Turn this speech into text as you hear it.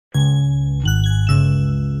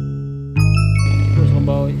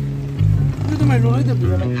lowrider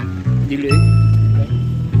bisa na. Dili.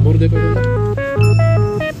 Borde pa rin.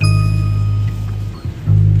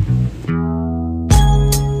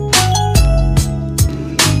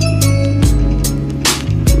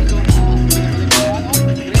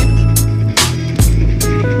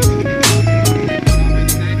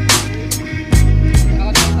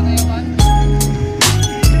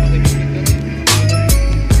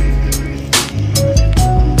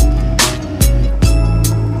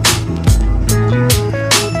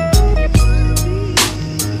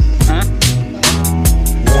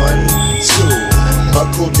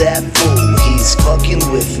 That fool, he's fucking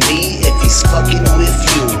with me. If he's fucking with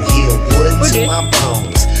you, he'll wood to my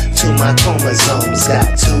bones, to my chromosomes.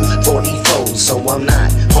 Got 244, so I'm not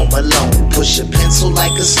home alone. Push a pencil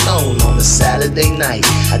like a stone on a Saturday night.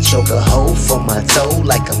 I choke a hole from my toe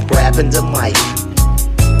like I'm grabbing the mic.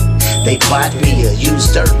 They bought me a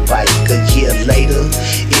used dirt bike. A year later,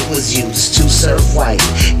 it was used to serve white.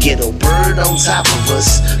 Ghetto bird on top of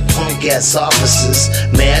us, punk ass officers.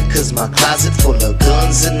 Mad cause my closet full of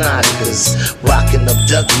guns and vodkas. Rocking up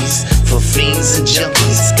duckies for fiends and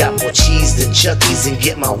junkies. Got more cheese than Chucky's and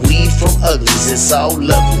get my weed from Uglies. It's all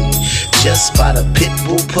lovely, just by the pit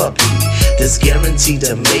bull puppy. That's guaranteed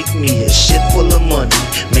to make me a shit full of money.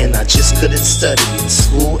 Man, I just couldn't study in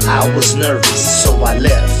school, I was nervous, so I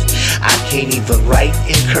left. I can't even write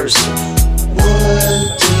in cursive.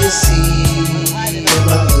 What do you see in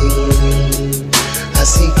my hood? I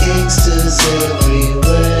see gangsters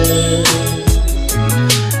everywhere,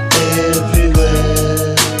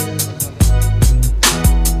 everywhere.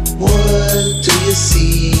 What do you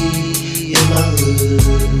see in my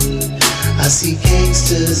hood? I see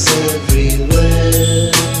gangsters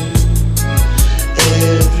everywhere,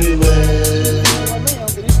 everywhere.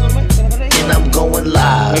 And I'm going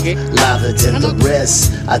live, liver than the rest.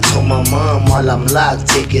 I told my mom while I'm locked,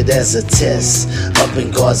 take it as a test. Up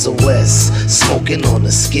in Gaza West, smoking on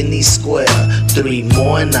a skinny square. 3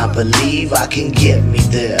 more and I believe I can get me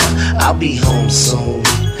there. I'll be home soon,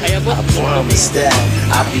 I promise that.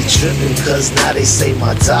 I'll be tripping cause now they say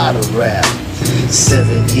my daughter rap.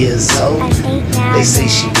 7 years old, they say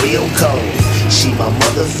she real cold. She my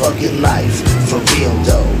motherfucking life, for real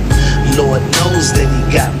though. Lord knows that he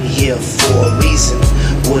got me here for a reason.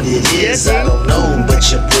 What it is, I don't know,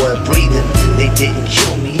 but your boy breathing. They didn't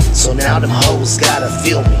kill me, so now them hoes gotta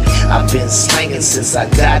feel me. I've been slanging since I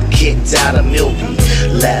got kicked out of Milby.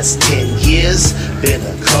 Last 10 years, been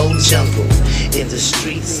a cold jungle. In the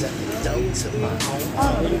streets, at the door to my own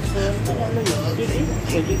home.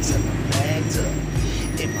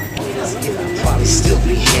 In my casket, I'll probably still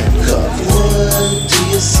be handcuffed. What do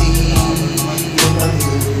you see in my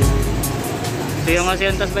hood? Ito yung kasi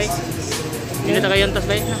yung tas bay. Hindi na kayo yung tas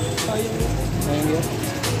bay na.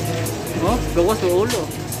 Oh, gawas sa ulo.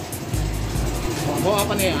 What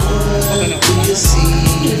do you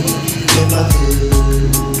see in my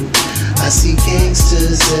hood? I see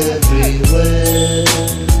gangsters everywhere,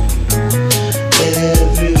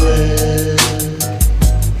 everywhere.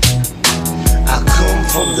 I come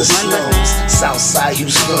from the slums, Southside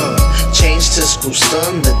Houston. Changed to screw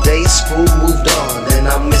stun, the day Screw moved on, and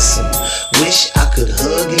I miss him. Wish I could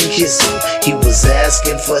hug and kiss him. He was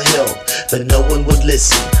asking for help, but no one would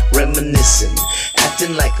listen. Reminiscing,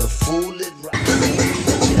 acting like a fool at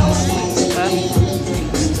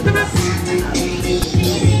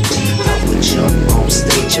I would jump on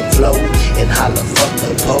stage and flow and holler, fuck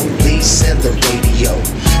the police and the radio.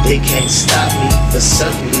 They can't stop me, but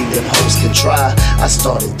certainly them hoes can try. I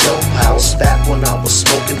started Dope House back when I was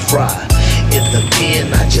smoking fry. In the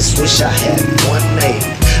pen, I just wish I had one made.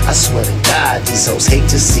 I swear to God, these hoes hate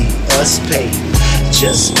to see us paid.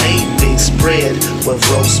 Just made big spread with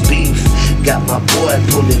roast beef. Got my boy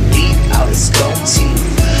pulling meat out his gold teeth.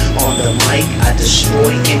 On the mic, I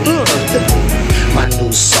destroy any earth to me. My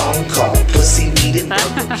new song called Pussy Meat and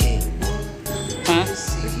Burger King.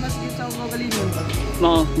 Christmas gift sa mga galingon.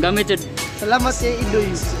 Mo, gamit yun. Salamat kay Idoy.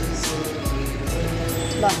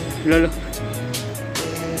 Ba? Lolo.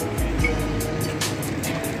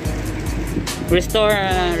 Restore,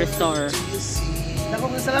 restore. Dako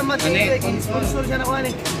nga salamat kay Idoy. Sponsor siya na ko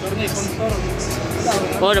ani. Sponsor.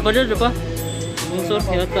 Oh, dapat dulu dapat. Sponsor,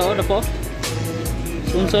 ya tahu dapat.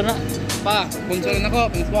 Sponsor na. Pa, sponsor na ko.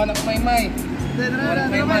 Pinsuan ako may-may.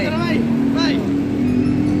 May.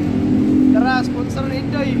 Tara, sponsor ni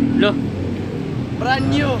Idoy. Loh. Brand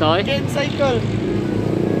new. Toy. Kid cycle.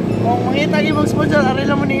 Kung makita niyo mag-sponsor,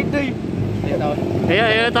 arila mo ni Idoy. Ayan, tawon.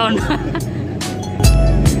 Ayo tahun.